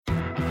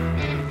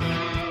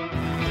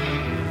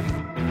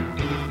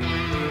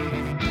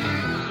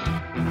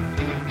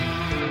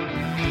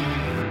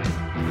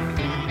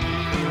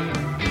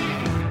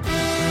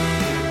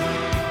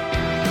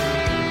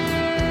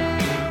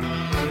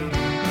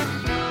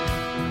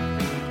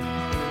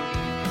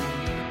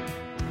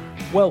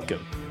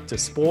Welcome to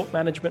Sport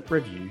Management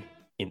Review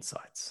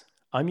Insights.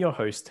 I'm your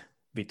host,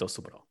 Vitor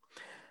Subro.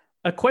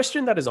 A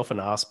question that is often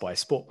asked by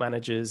sport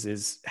managers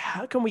is,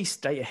 how can we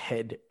stay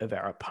ahead of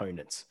our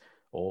opponents?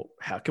 Or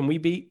how can we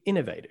be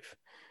innovative?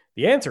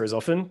 The answer is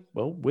often,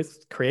 well,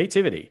 with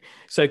creativity.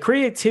 So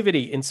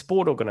creativity in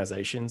sport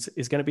organizations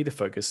is going to be the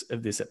focus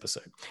of this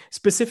episode,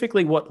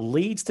 specifically what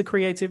leads to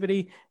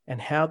creativity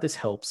and how this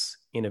helps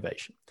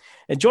innovation.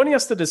 And joining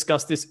us to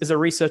discuss this is a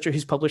researcher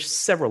who's published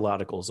several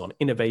articles on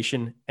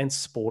innovation and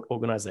sport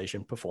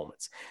organization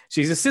performance.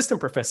 She's assistant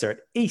professor at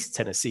East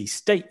Tennessee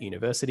State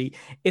University.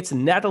 It's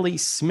Natalie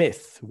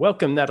Smith.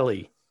 Welcome,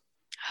 Natalie.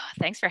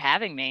 Thanks for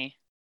having me.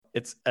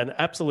 It's an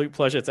absolute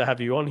pleasure to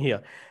have you on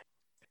here.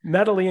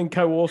 Natalie and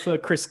co-author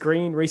Chris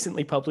Green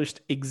recently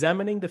published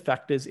Examining the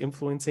Factors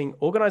Influencing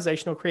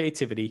Organizational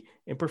Creativity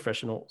in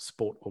Professional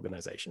Sport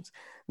Organizations.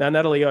 Now,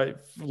 Natalie,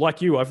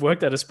 like you, I've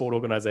worked at a sport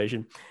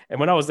organization, and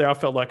when I was there, I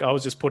felt like I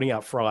was just putting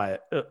out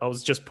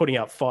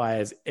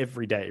fires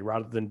every day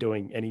rather than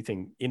doing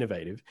anything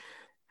innovative.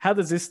 How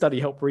does this study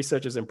help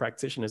researchers and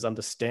practitioners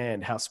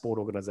understand how sport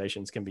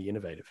organizations can be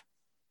innovative?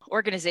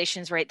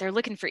 Organizations, right? They're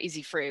looking for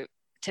easy fruit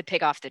to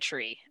pick off the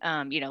tree.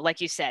 Like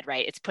you said,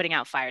 right? It's putting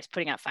out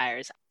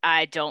fires.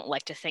 I don't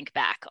like to think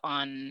back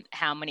on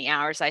how many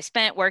hours I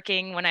spent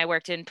working when I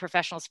worked in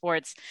professional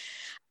sports.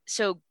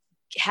 So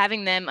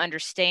having them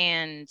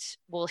understand,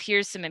 well,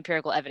 here's some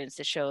empirical evidence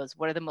that shows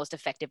what are the most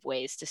effective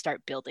ways to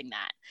start building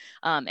that.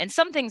 And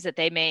some things that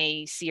they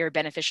may see are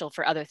beneficial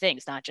for other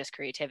things, not just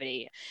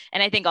creativity.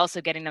 And I think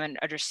also getting them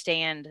to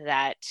understand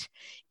that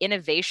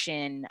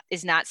innovation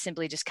is not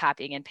simply just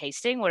copying and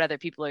pasting what other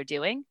people are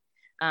doing.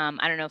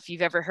 I don't know if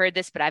you've ever heard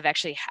this, but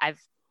I've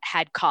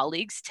had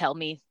colleagues tell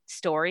me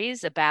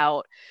stories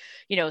about,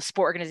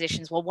 sport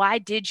organizations. Well, why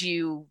did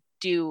you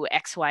do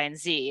X, Y, and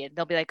Z? And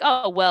they'll be like,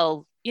 oh,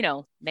 well,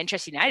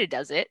 Manchester United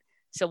does it,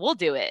 so we'll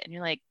do it. And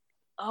you're like,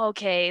 oh,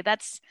 okay,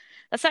 that's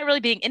not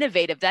really being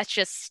innovative. That's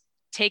just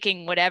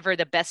taking whatever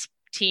the best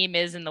team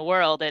is in the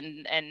world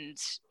and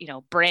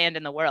brand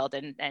in the world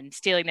and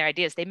stealing their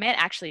ideas. They may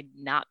actually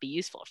not be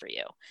useful for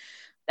you.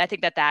 I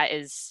think that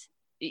is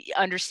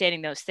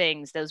understanding those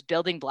things, those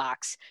building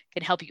blocks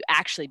can help you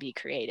actually be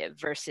creative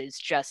versus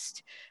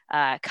just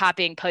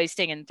copying,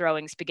 pasting, and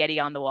throwing spaghetti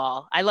on the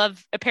wall. I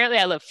love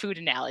food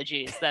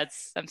analogies.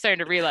 I'm starting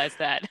to realize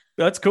that.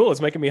 That's cool.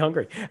 It's making me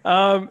hungry.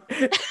 Now,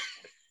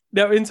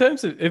 in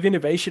terms of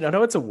innovation, I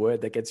know it's a word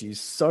that gets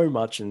used so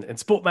much and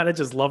sport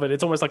managers love it.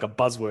 It's almost like a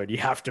buzzword. You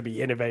have to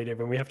be innovative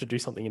and we have to do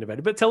something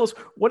innovative. But tell us,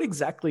 what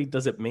exactly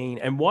does it mean?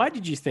 And why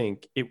did you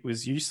think it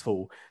was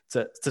useful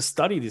to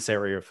study this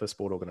area for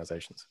sport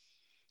organizations?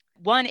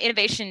 One,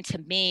 innovation to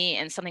me,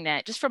 and something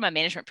that just from a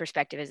management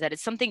perspective, is that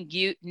it's something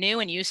new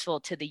and useful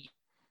to the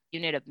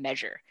unit of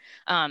measure.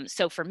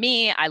 So for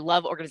me, I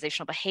love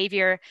organizational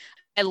behavior.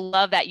 I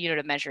love that unit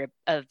of measure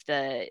of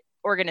the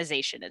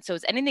organization. And so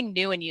it's anything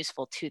new and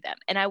useful to them.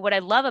 And what I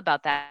love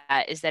about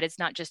that is that it's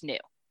not just new,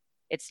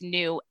 it's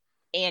new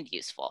and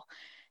useful.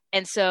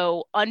 And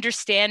so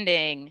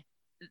understanding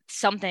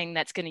something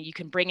you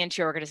can bring into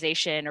your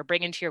organization or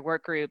bring into your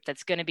work group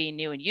that's going to be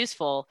new and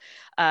useful,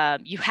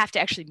 you have to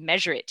actually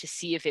measure it to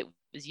see if it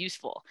was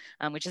useful,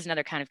 which is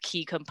another kind of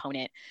key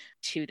component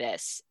to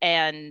this.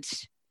 And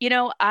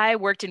I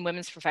worked in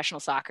women's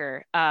professional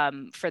soccer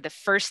for the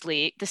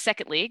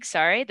second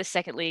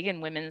league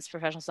in women's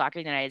professional soccer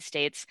in the United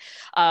States.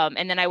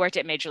 And then I worked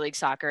at Major League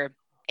Soccer,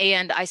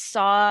 and I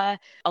saw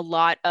a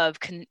lot of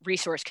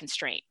resource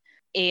constraint.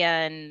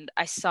 And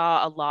I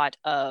saw a lot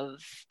of,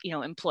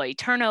 employee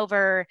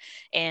turnover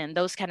and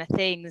those kind of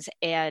things.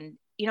 And,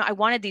 I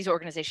wanted these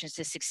organizations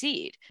to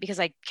succeed because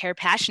I care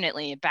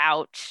passionately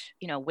about,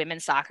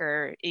 women's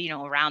soccer,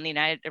 around the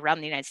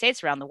United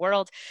States, around the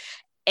world.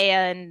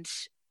 And,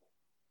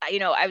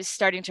 I was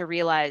starting to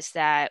realize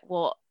that,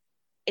 well,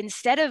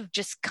 instead of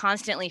just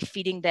constantly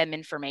feeding them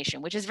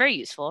information, which is very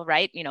useful,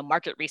 right?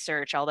 Market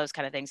research, all those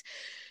kind of things.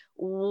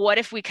 What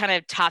if we kind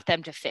of taught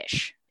them to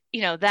fish?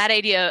 That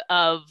idea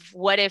of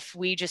what if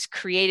we just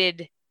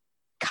created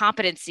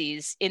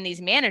competencies in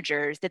these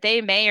managers that they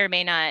may or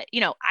may not,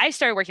 I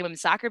started working women's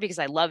soccer because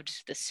I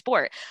loved the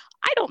sport.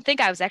 I don't think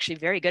I was actually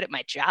very good at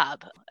my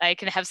job. I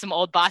can have some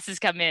old bosses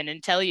come in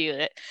and tell you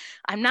that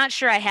I'm not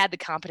sure I had the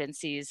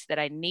competencies that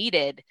I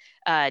needed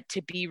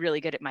to be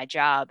really good at my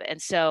job.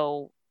 And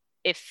so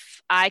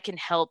if I can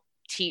help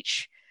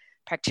teach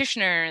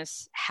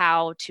practitioners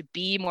how to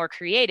be more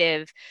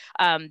creative,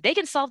 they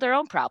can solve their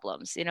own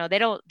problems.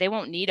 They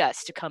won't need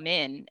us to come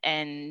in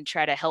and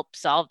try to help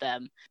solve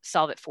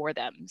it for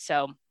them.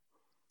 So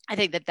I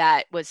think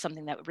that was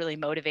something that really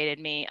motivated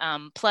me.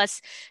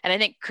 Plus, and I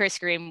think Chris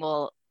Green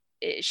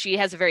she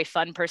has a very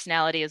fun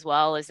personality as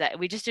well, is that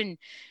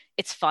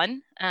it's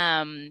fun.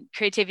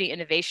 Creativity,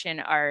 innovation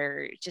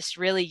are just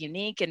really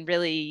unique and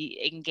really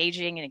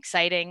engaging and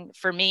exciting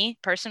for me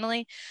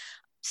personally.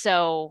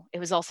 So it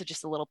was also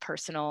just a little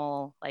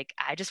personal, like,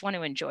 I just want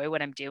to enjoy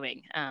what I'm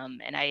doing.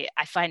 And I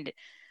find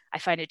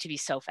it to be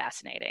so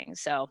fascinating.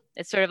 So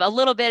it's sort of a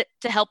little bit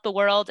to help the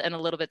world and a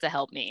little bit to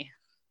help me.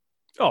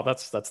 Oh,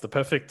 that's the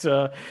perfect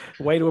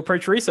way to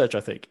approach research,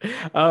 I think.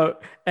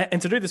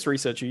 And to do this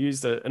research, you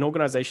used an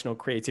organizational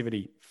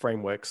creativity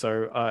framework.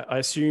 So I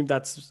assume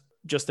that's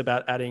just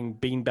about adding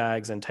bean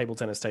bags and table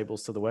tennis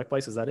tables to the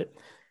workplace. Is that it?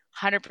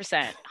 100%,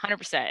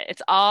 100%.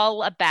 It's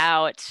all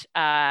about,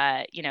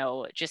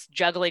 just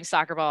juggling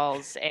soccer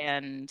balls.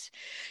 And,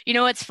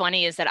 what's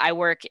funny is that I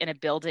work in a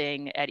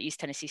building at East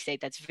Tennessee State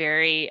that's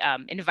very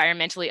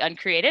environmentally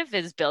uncreative.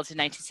 It was built in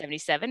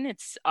 1977.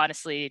 It's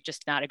honestly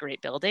just not a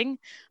great building.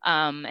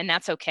 And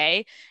that's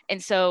okay.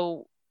 And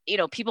so,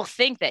 people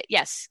think that,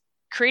 yes,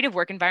 creative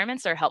work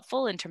environments are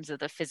helpful in terms of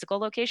the physical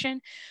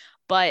location.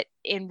 But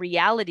in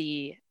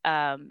reality,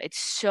 it's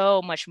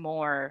so much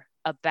more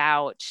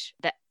about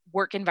the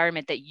work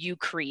environment that you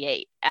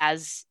create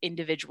as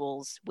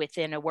individuals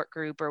within a work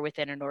group or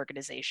within an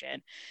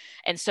organization,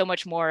 and so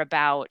much more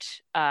about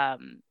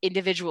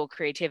individual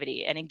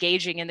creativity and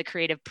engaging in the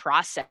creative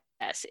process.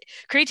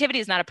 Creativity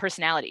is not a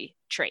personality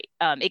trait.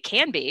 It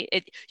can be.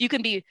 You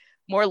can be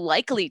more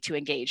likely to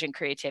engage in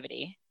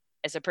creativity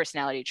as a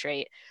personality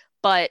trait,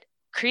 but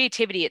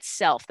creativity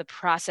itself, the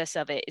process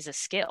of it, is a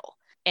skill,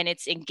 and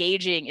it's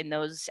engaging in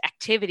those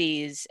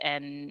activities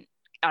and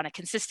on a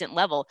consistent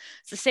level.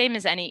 It's the same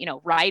as any,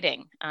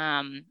 writing.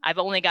 I've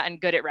only gotten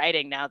good at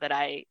writing now that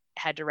I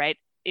had to write,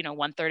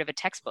 1/3 of a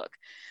textbook.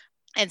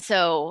 And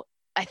so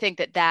I think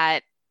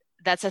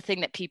that's a thing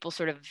that people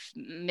sort of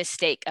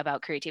mistake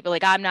about creativity.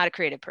 Like, I'm not a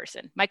creative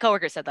person. My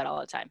coworker said that all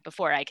the time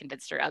before I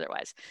convinced her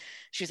otherwise.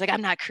 She was like,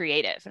 I'm not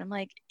creative. And I'm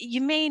like,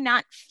 you may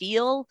not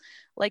feel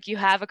like you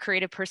have a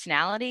creative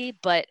personality,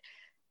 but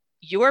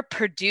you're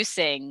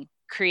producing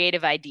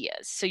creative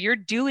ideas. So you're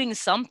doing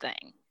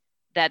something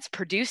that's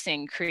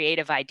producing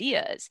creative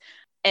ideas.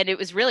 And it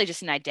was really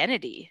just an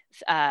identity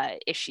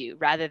issue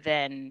rather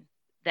than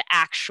the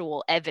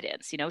actual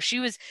evidence.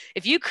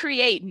 If you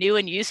create new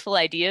and useful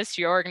ideas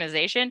to your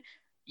organization,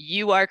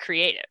 you are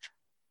creative.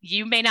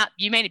 You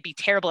may be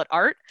terrible at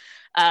art.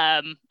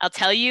 I'll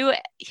tell you,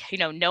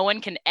 no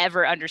one can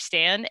ever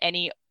understand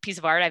any piece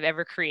of art I've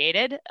ever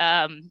created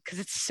because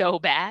it's so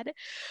bad.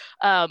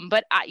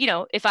 But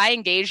if I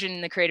engage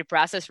in the creative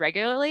process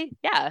regularly,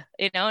 yeah,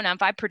 and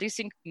if I'm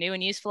producing new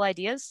and useful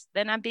ideas,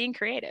 then I'm being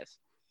creative.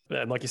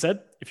 And like you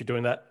said, if you're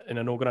doing that in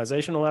an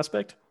organizational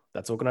aspect,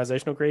 that's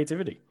organizational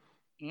creativity.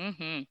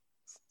 Mm-hmm.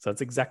 So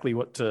that's exactly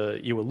what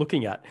you were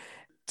looking at.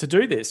 To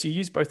do this, you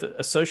use both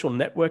a social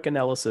network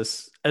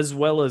analysis as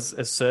well as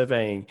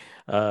surveying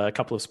a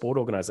couple of sport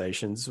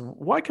organizations.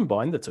 Why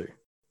combine the two?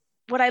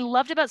 What I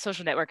loved about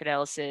social network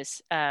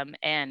analysis,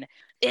 and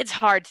it's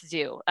hard to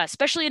do,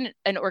 especially in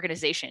an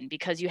organization,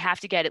 because you have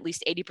to get at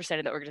least 80%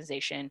 of the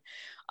organization,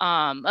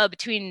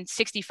 between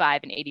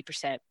 65 and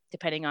 80%,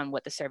 depending on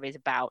what the survey is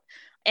about.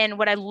 And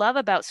what I love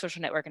about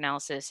social network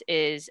analysis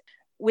is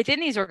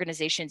within these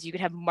organizations, you can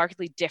have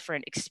markedly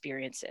different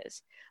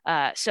experiences.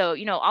 So,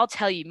 I'll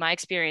tell you, my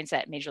experience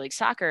at Major League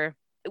Soccer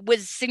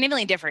was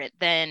significantly different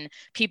than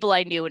people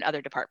I knew in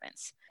other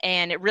departments.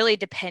 And it really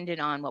depended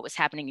on what was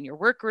happening in your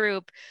work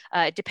group.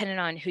 It depended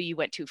on who you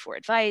went to for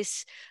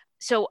advice.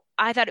 So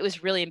I thought it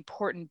was really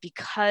important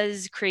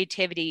because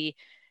creativity,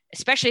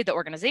 especially at the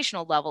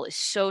organizational level, is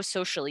so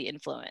socially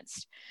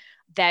influenced,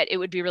 that it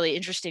would be really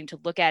interesting to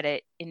look at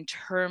it in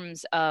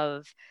terms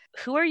of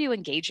who are you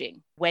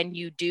engaging when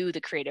you do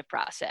the creative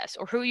process,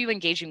 or who are you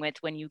engaging with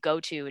when you go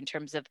to in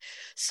terms of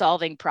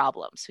solving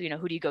problems? So,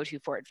 who do you go to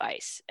for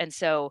advice? And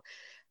so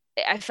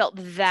I felt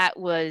that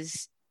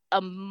was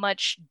a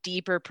much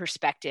deeper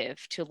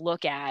perspective to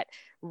look at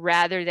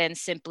rather than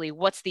simply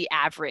what's the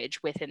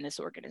average within this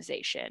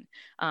organization,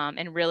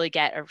 and really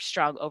get a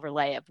strong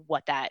overlay of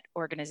what that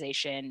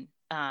organization,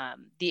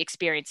 the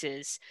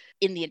experiences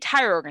in the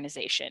entire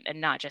organization, and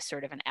not just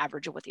sort of an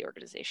average of what the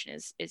organization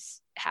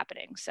is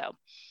happening. So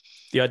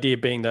the idea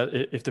being that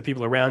if the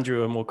people around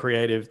you are more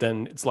creative,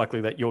 then it's likely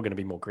that you're going to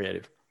be more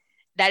creative.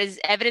 That is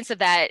evidence of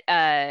that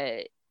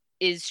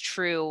is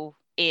true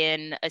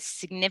in a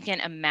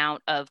significant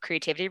amount of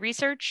creativity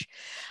research.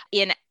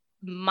 In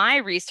my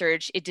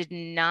research, it did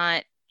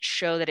not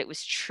show that it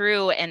was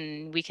true,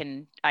 and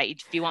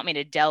if you want me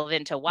to delve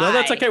into why. No,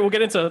 that's okay. We'll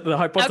get into the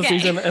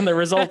hypotheses and the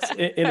results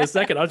in a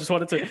second. I just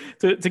wanted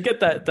to get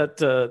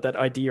that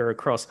idea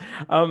across.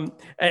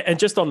 And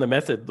just on the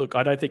method, look,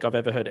 I don't think I've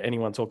ever heard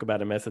anyone talk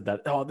about a method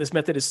that, this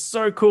method is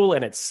so cool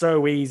and it's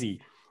so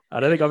easy. I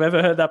don't think I've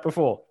ever heard that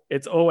before.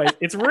 It's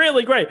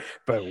really great,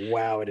 but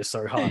wow, it is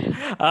so hard.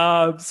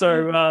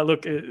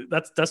 Look,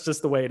 that's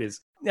just the way it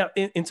is. Now,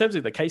 in terms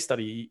of the case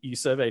study, you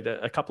surveyed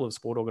a couple of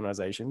sport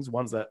organizations,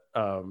 ones that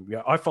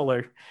I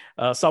follow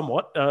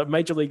somewhat,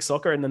 Major League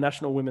Soccer and the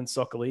National Women's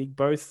Soccer League,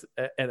 both,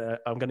 and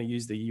I'm going to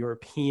use the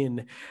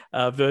European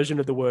version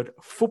of the word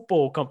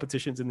football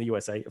competitions in the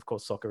USA, of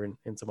course, soccer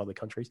in some other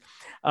countries.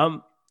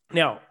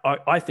 Now,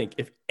 I think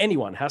if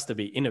anyone has to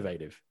be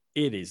innovative,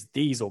 it is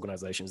these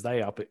organizations.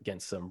 They are up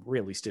against some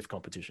really stiff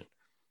competition.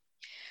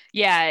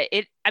 Yeah,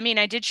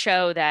 I did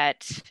show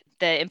that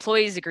the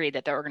employees agreed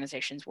that their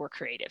organizations were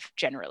creative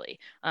generally,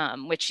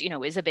 which,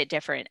 is a bit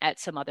different at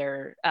some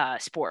other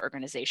sport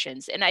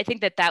organizations. And I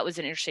think that that was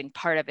an interesting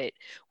part of it,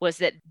 was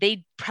that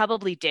they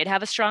probably did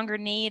have a stronger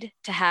need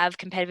to have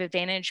competitive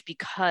advantage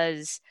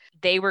because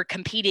they were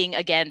competing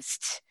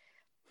against,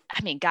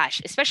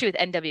 gosh, especially with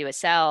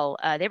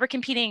NWSL, they were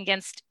competing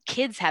against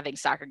kids having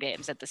soccer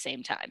games at the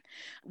same time,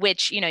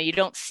 which, you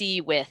don't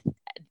see with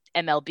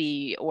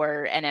MLB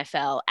or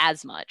NFL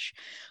as much.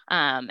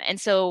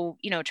 And so,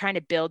 trying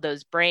to build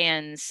those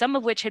brands, some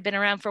of which had been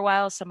around for a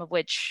while, some of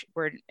which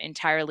were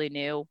entirely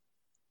new.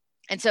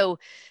 And so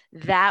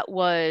that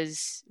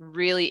was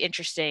really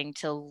interesting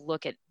to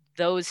look at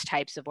those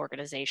types of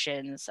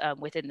organizations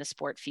within the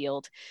sport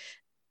field.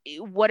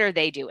 What are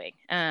they doing,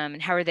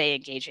 and how are they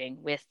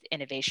engaging with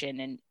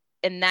innovation?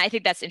 And I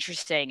think that's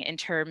interesting in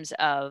terms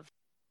of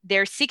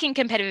they're seeking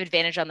competitive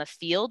advantage on the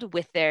field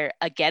with their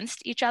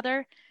against each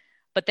other,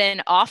 but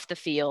then off the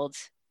field,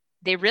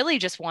 they really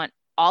just want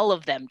all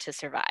of them to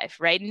survive,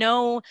 right?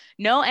 No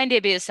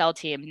NWSL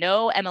team,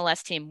 no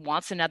MLS team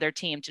wants another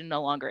team to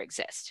no longer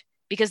exist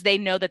because they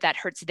know that that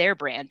hurts their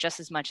brand just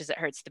as much as it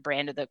hurts the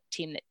brand of the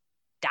team that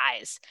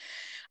dies.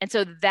 And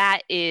so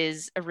that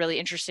is a really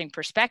interesting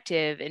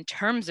perspective in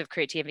terms of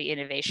creativity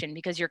innovation,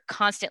 because you're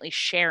constantly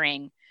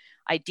sharing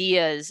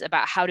ideas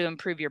about how to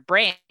improve your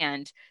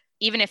brand,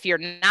 even if you're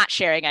not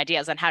sharing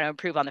ideas on how to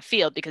improve on the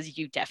field, because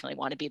you definitely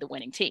want to be the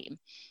winning team.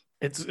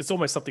 It's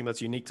almost something that's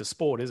unique to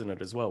sport, isn't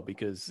it, as well?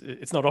 Because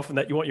it's not often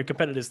that you want your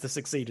competitors to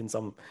succeed in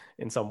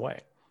some way.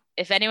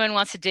 If anyone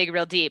wants to dig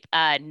real deep,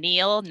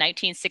 Neil,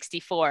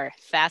 1964,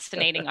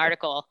 fascinating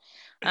article.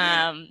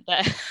 I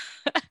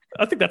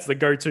think that's the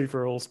go-to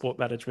for all sport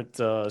management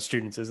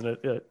students, isn't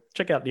it?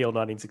 Check out Neil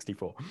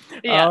 1964.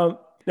 Yeah.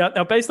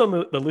 Now, based on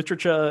the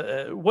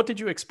literature, what did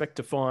you expect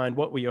to find?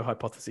 What were your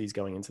hypotheses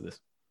going into this?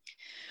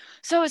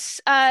 So I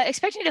was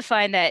expecting to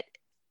find that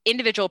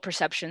individual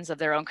perceptions of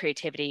their own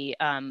creativity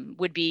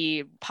would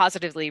be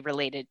positively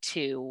related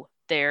to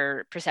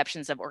their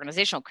perceptions of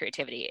organizational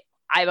creativity.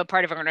 I'm a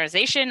part of an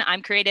organization,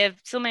 I'm creative,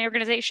 so my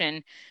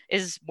organization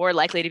is more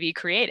likely to be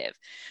creative.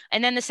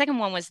 And then the second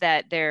one was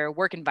that their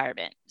work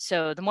environment.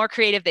 So the more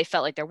creative they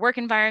felt like their work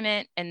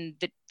environment, and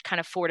the kind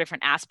of four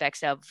different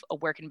aspects of a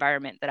work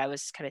environment that I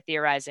was kind of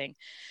theorizing.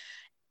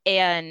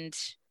 And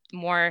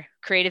more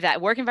creative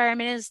that work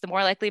environment is, the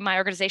more likely my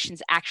organization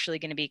is actually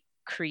going to be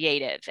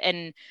creative.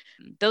 And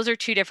those are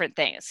two different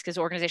things, because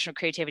organizational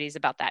creativity is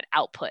about that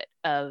output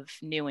of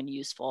new and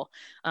useful,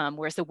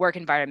 whereas the work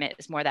environment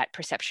is more that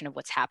perception of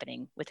what's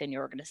happening within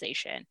your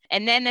organization.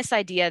 And then this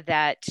idea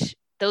that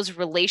those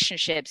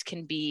relationships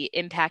can be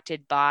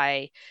impacted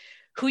by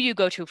who you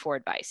go to for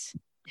advice,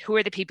 who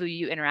are the people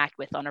you interact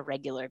with on a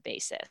regular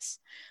basis.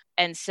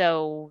 And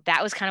so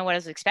that was kind of what I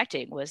was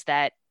expecting, was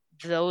that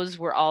those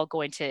were all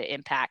going to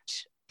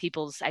impact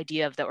people's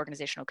idea of the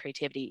organizational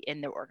creativity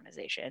in their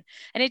organization.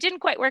 And it didn't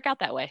quite work out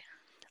that way.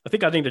 I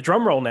think I need a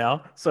drum roll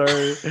now. So,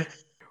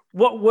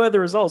 what were the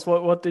results?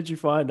 What did you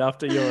find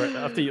after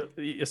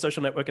your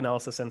social network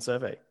analysis and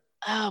survey?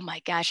 Oh my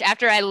gosh.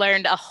 After I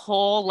learned a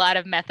whole lot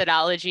of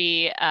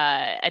methodology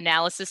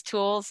analysis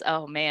tools,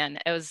 oh man,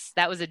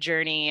 that was a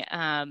journey.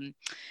 I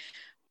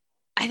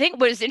think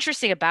what was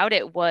interesting about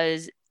it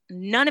was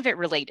none of it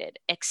related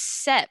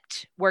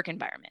except work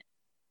environment.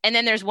 And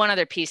then there's one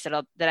other piece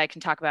that I can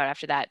talk about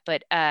after that,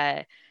 but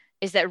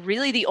is that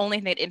really the only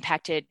thing that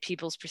impacted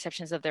people's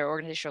perceptions of their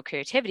organizational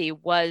creativity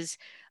was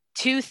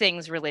two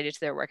things related to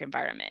their work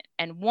environment.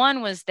 And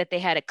one was that they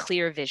had a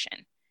clear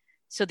vision.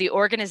 So the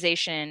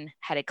organization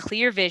had a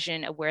clear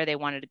vision of where they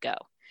wanted to go.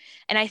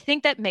 And I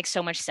think that makes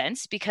so much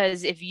sense,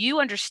 because if you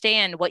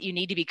understand what you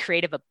need to be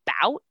creative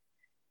about,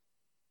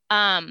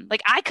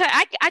 like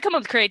I come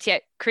up with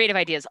creative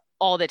ideas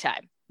all the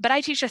time, but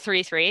I teach a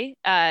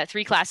 3-3,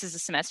 three classes a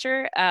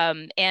semester.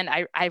 And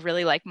I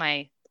really like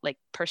my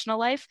personal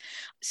life.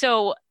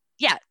 So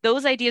yeah,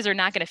 those ideas are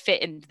not going to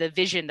fit in the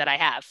vision that I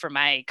have for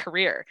my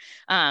career.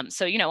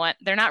 So you know what?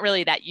 They're not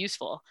really that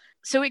useful.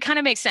 So it kind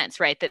of makes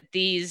sense, right? That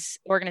these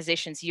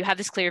organizations, you have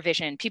this clear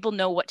vision, people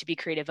know what to be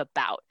creative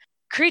about.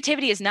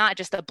 Creativity is not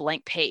just a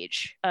blank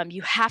page.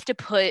 You have to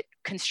put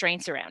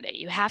constraints around it.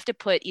 You have to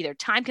put either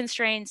time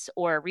constraints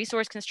or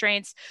resource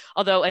constraints.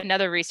 Although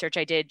another research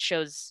I did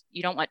shows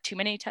you don't want too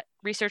many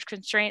research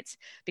constraints,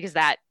 because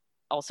that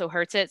also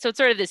hurts it. So it's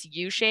sort of this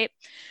U shape.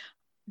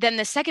 Then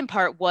the second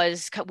part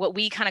was what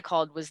we kind of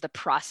called was the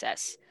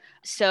process.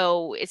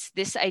 So it's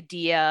this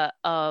idea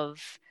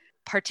of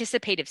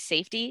participative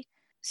safety.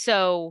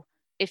 So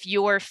if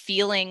you're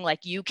feeling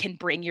like you can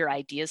bring your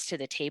ideas to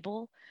the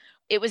table,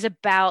 it was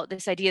about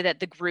this idea that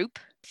the group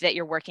that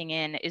you're working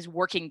in is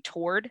working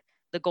toward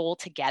the goal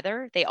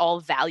together. They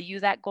all value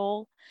that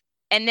goal.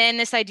 And then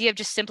this idea of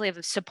just simply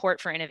of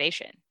support for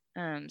innovation.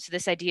 So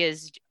this idea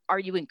is, are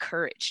you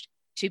encouraged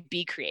to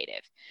be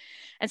creative?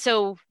 And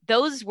so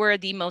those were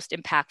the most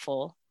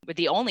impactful, were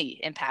the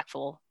only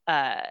impactful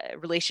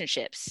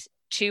relationships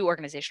to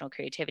organizational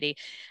creativity.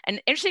 An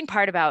interesting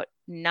part about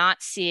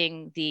not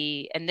seeing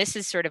and this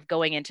is sort of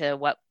going into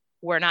what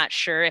we're not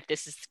sure if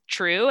this is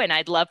true. And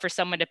I'd love for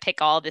someone to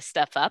pick all this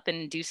stuff up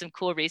and do some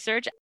cool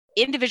research.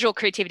 Individual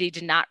creativity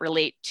did not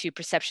relate to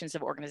perceptions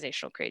of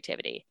organizational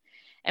creativity.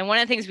 And one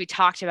of the things we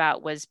talked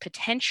about was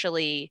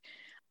potentially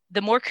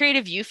the more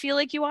creative you feel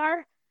like you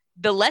are,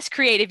 the less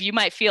creative you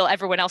might feel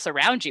everyone else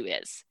around you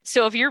is.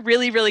 So if you're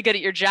really, really good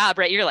at your job,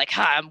 right, you're like,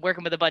 I'm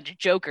working with a bunch of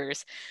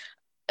jokers.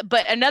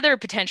 But another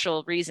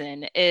potential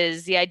reason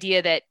is the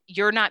idea that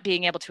you're not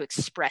being able to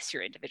express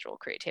your individual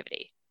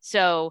creativity.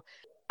 So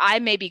I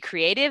may be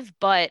creative,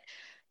 but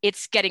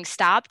it's getting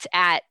stopped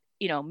at,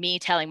 me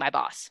telling my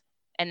boss.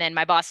 And then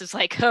my boss is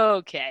like,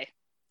 okay,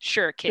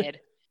 sure, kid.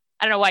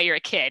 I don't know why you're a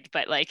kid,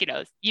 but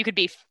you could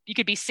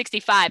be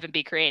 65 and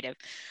be creative.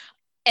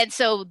 And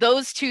so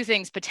those two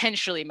things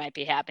potentially might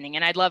be happening.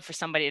 And I'd love for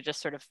somebody to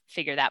just sort of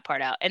figure that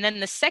part out. And then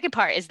the second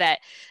part is that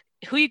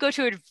who you go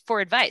to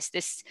for advice,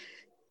 this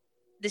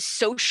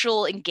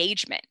social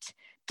engagement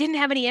didn't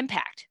have any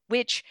impact,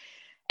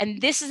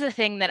 and this is the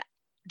thing that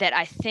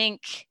I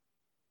think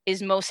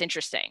is most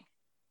interesting.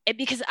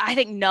 Because I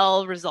think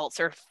null results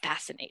are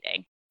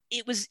fascinating.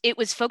 It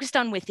was focused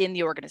on within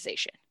the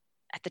organization.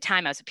 At the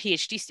time I was a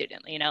PhD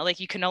student,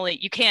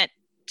 you can't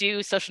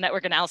do social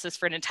network analysis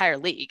for an entire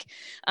league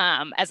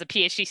as a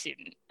PhD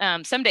student.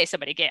 Someday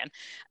somebody can.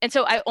 And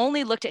so I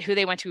only looked at who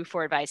they went to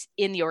for advice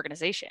in the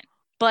organization.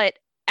 But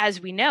as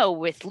we know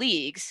with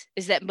leagues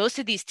is that most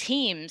of these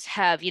teams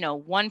have,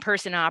 one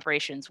person in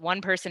operations,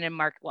 one person in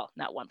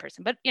not one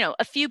person, but,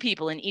 a few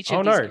people in each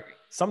of these. Oh, no.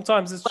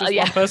 Sometimes it's just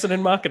one person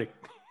in marketing.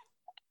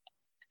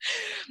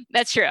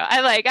 That's true.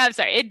 I'm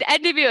sorry.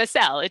 At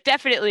WSL, it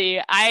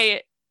definitely,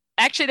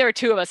 actually, there were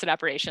two of us in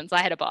operations.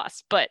 I had a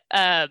boss, but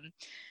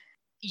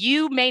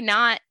you may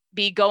not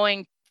be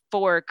going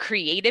for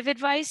creative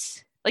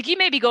advice. You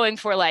may be going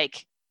for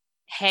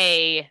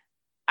hey,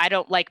 I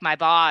don't like my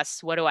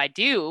boss, what do I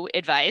do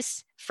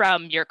advice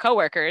from your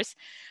coworkers,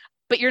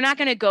 but you're not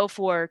going to go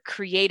for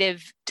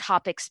creative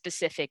topic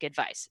specific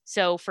advice.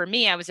 So for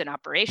me, I was in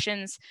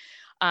operations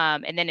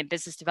and then in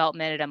business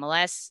development at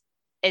MLS,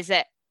 is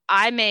that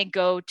I may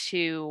go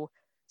to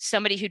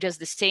somebody who does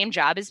the same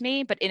job as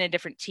me, but in a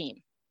different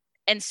team.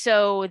 And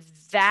so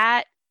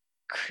that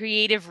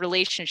creative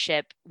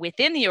relationship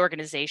within the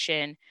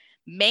organization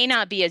may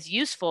not be as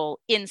useful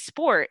in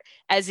sport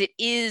as it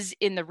is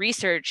in the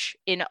research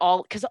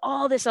because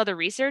all this other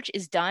research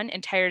is done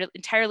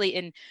entirely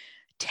in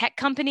tech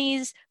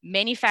companies,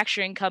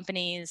 manufacturing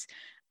companies.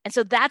 And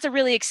so that's a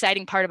really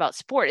exciting part about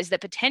sport, is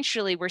that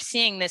potentially we're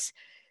seeing this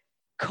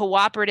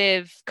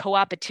co-opetition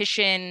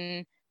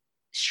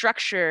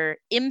structure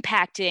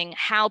impacting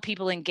how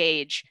people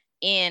engage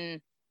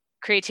in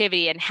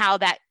creativity and how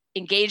that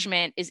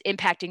engagement is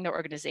impacting their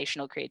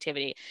organizational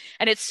creativity.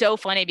 And it's so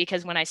funny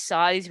because when I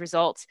saw these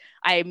results,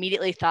 I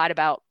immediately thought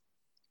about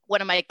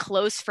one of my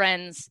close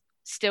friends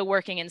still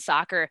working in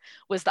soccer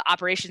was the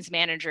operations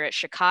manager at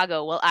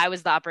Chicago. Well, I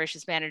was the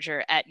operations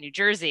manager at New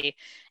Jersey,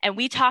 and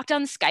we talked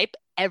on Skype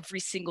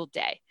every single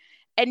day.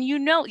 And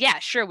yeah,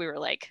 sure, we were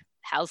like,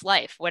 how's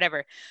life,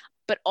 whatever.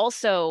 But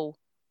also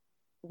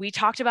we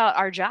talked about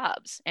our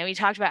jobs, and we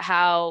talked about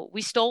how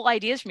we stole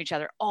ideas from each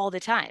other all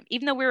the time,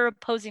 even though we were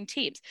opposing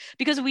teams,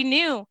 because we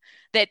knew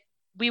that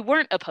we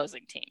weren't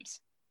opposing teams,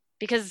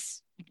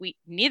 because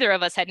neither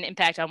of us had an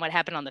impact on what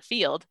happened on the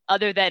field,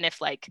 other than if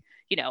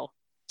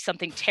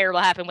something terrible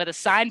happened with a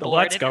signboard. The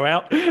lights go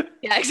out.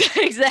 Yeah,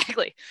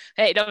 exactly.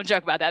 Hey, don't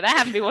joke about that. That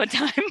happened to me one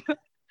time.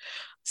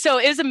 So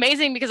it was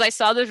amazing because I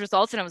saw those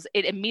results, and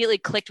it immediately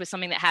clicked with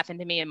something that happened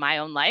to me in my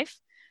own life,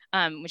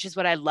 which is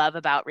what I love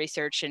about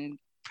research and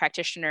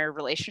practitioner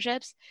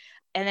relationships.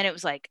 And then it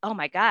was like, oh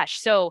my gosh.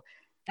 So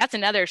that's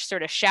another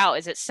sort of shout,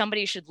 is that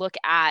somebody should look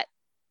at,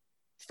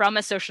 from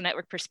a social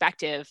network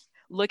perspective,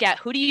 look at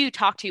who do you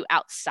talk to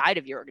outside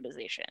of your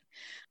organization.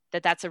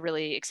 That's a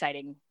really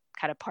exciting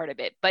kind of part of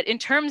it. But in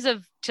terms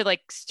of, to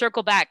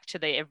circle back to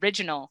the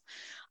original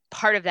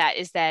part of that,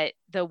 is that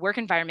the work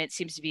environment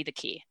seems to be the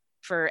key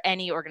for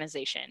any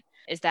organization,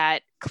 is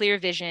that clear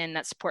vision,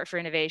 that support for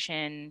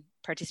innovation,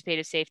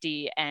 participative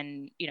safety,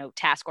 and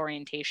task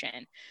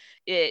orientation.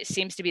 It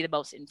seems to be the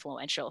most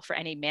influential for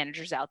any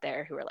managers out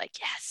there who are like,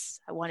 yes,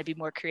 I want to be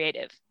more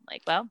creative.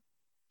 Well,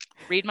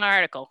 read my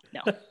article.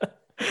 No.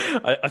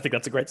 I think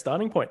that's a great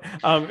starting point.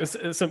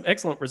 Some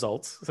excellent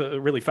results,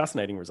 really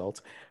fascinating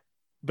results.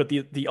 But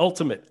the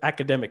ultimate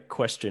academic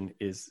question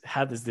is,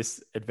 how does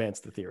this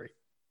advance the theory?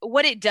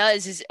 What it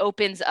does is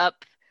opens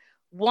up,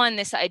 one,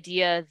 this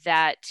idea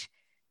that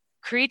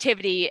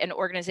creativity and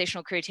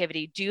organizational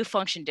creativity do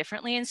function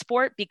differently in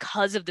sport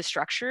because of the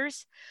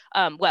structures.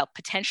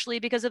 Potentially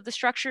because of the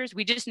structures.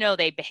 We just know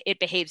it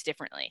behaves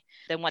differently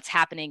than what's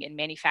happening in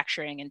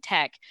manufacturing and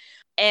tech.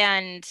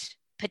 And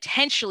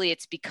potentially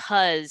it's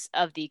because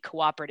of the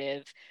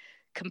cooperative,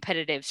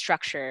 competitive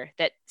structure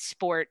that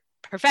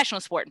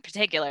professional sport in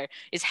particular,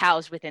 is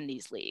housed within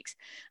these leagues.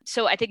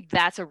 So I think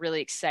that's a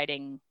really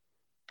exciting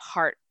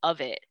part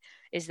of it,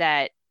 is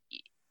that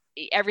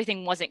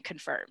everything wasn't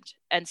confirmed.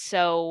 And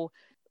so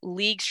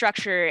league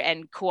structure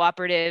and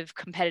cooperative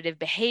competitive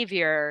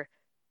behavior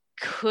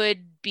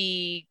could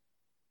be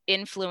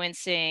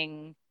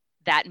influencing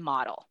that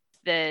model,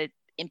 the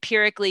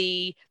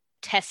empirically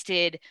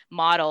tested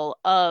model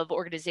of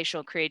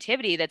organizational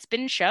creativity that's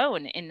been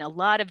shown in a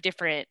lot of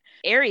different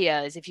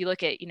areas. If you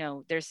look at,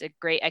 there's a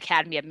great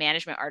Academy of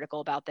Management article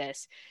about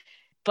this.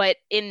 But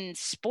in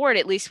sport,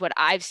 at least what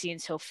I've seen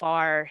so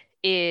far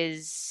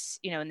is,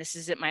 and this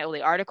isn't my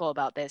only article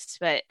about this,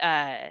 but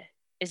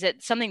is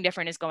that something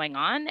different is going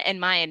on. And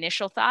my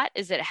initial thought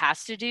is that it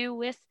has to do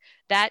with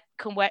that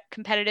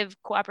competitive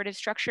cooperative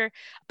structure.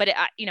 But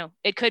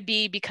it could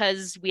be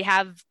because we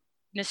have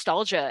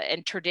nostalgia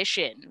and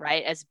tradition,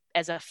 right,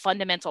 as a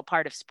fundamental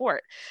part of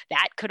sport.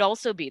 That could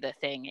also be the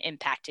thing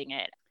impacting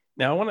it.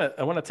 Now,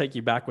 I want to take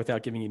you back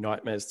without giving you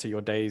nightmares to your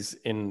days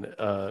in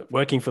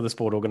working for the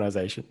sport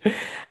organization.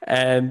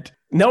 And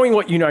knowing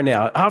what you know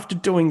now, after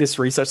doing this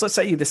research, let's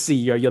say you're the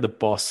CEO, you're the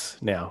boss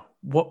now.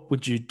 What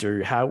would you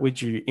do? How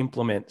would you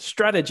implement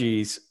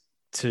strategies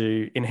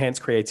to enhance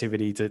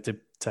creativity, to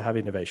have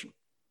innovation?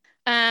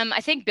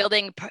 I think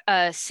building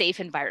a safe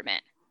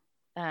environment.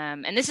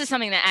 And this is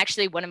something that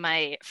actually one of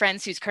my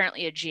friends who's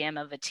currently a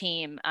GM of a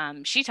team,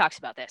 she talks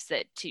about this,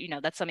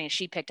 that's something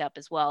she picked up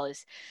as well,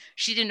 is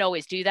she didn't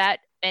always do that.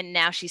 And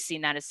now she's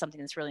seen that as something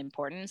that's really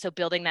important. So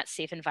building that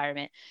safe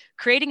environment,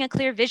 creating a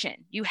clear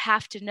vision. You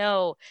have to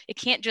know, it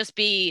can't just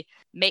be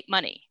make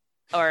money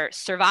or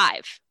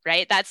survive,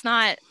 right? That's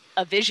not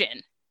a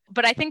vision.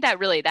 But I think that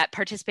really, that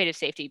participative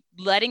safety,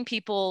 letting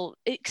people,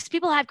 because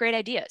people have great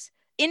ideas.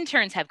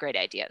 Interns have great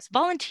ideas.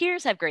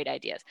 Volunteers have great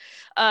ideas.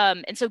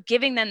 And so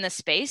giving them the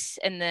space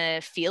and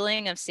the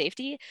feeling of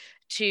safety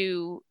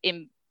to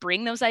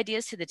bring those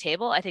ideas to the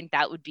table, I think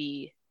that would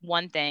be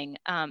one thing.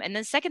 And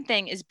the second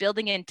thing is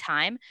building in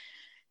time,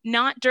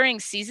 not during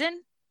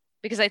season,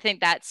 because I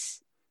think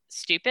that's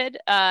stupid,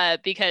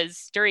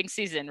 because during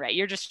season, right,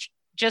 you're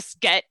just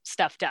get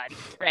stuff done,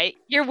 right?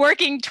 You're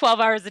working 12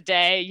 hours a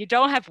day. You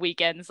don't have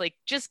weekends, like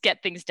just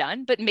get things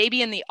done. But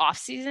maybe in the off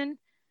season,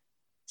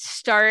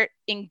 start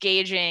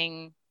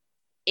engaging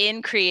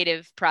in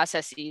creative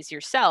processes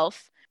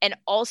yourself, and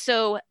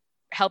also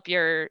help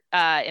your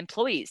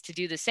employees to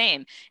do the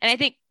same. And I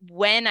think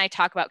when I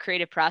talk about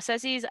creative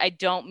processes, I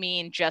don't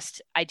mean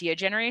just idea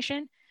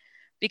generation,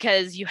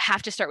 because you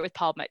have to start with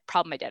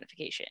problem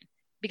identification.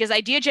 Because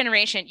idea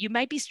generation, you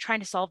might be trying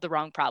to solve the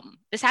wrong problem.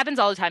 This happens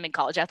all the time in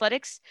college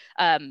athletics.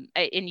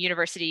 In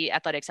university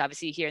athletics,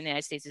 obviously here in the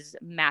United States is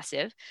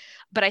massive,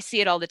 but I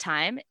see it all the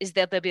time, is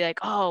that they'll be like,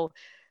 oh,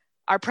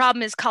 our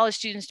problem is college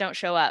students don't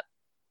show up.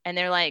 And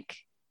they're like,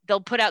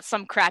 they'll put out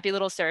some crappy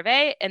little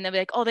survey and they'll be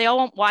like, oh, they all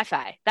want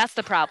Wi-Fi. That's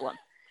the problem.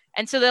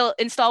 And so they'll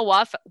install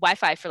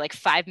Wi-Fi for like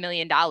 $5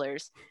 million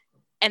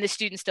and the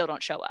students still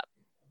don't show up.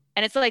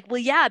 And it's like,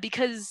 well, yeah,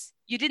 because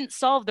you didn't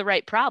solve the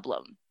right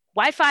problem.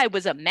 Wi-Fi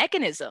was a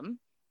mechanism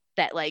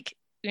that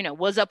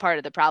was a part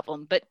of the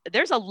problem, but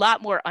there's a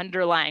lot more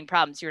underlying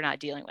problems you're not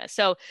dealing with.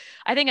 So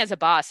I think as a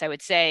boss, I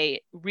would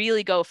say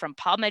really go from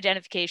problem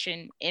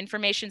identification,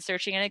 information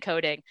searching and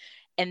encoding,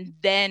 and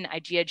then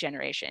idea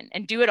generation,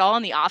 and do it all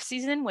in the off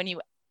season when you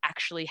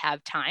actually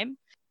have time,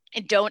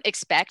 and don't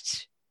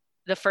expect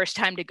the first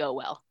time to go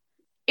well.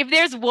 If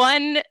there's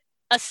one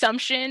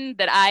assumption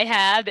that I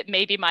have that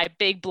may be my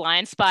big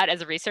blind spot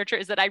as a researcher,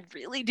 is that I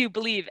really do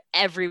believe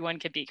everyone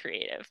can be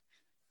creative.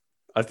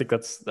 I think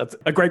that's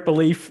a great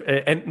belief,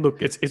 and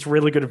look, it's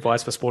really good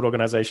advice for sport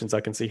organizations.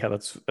 I can see how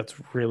that's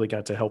really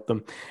going to help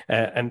them,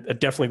 and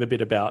definitely the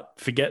bit about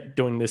forget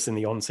doing this in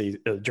the on season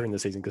during the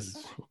season,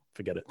 because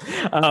forget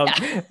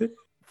it.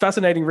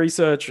 Fascinating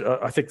research.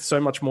 I think so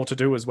much more to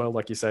do as well.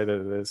 Like you say,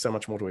 there's so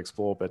much more to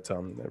explore, but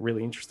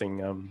really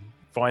interesting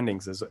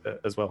findings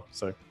as well.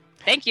 So,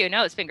 thank you.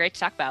 No, it's been great to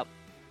talk about.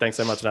 Thanks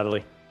so much,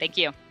 Natalie. Thank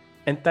you.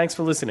 And thanks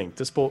for listening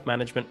to Sport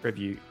Management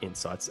Review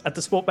Insights. At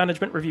the Sport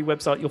Management Review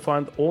website, you'll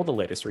find all the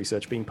latest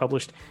research being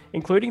published,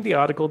 including the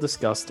article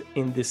discussed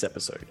in this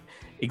episode,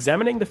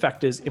 examining the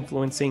factors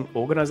influencing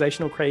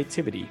organizational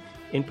creativity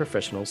in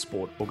professional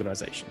sport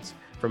organizations,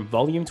 from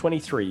Volume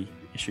 23,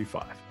 Issue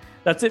 5.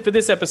 That's it for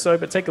this episode,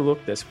 but take a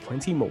look. There's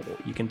plenty more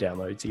you can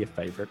download to your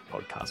favorite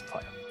podcast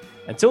player.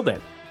 Until then,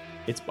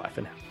 it's bye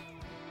for now.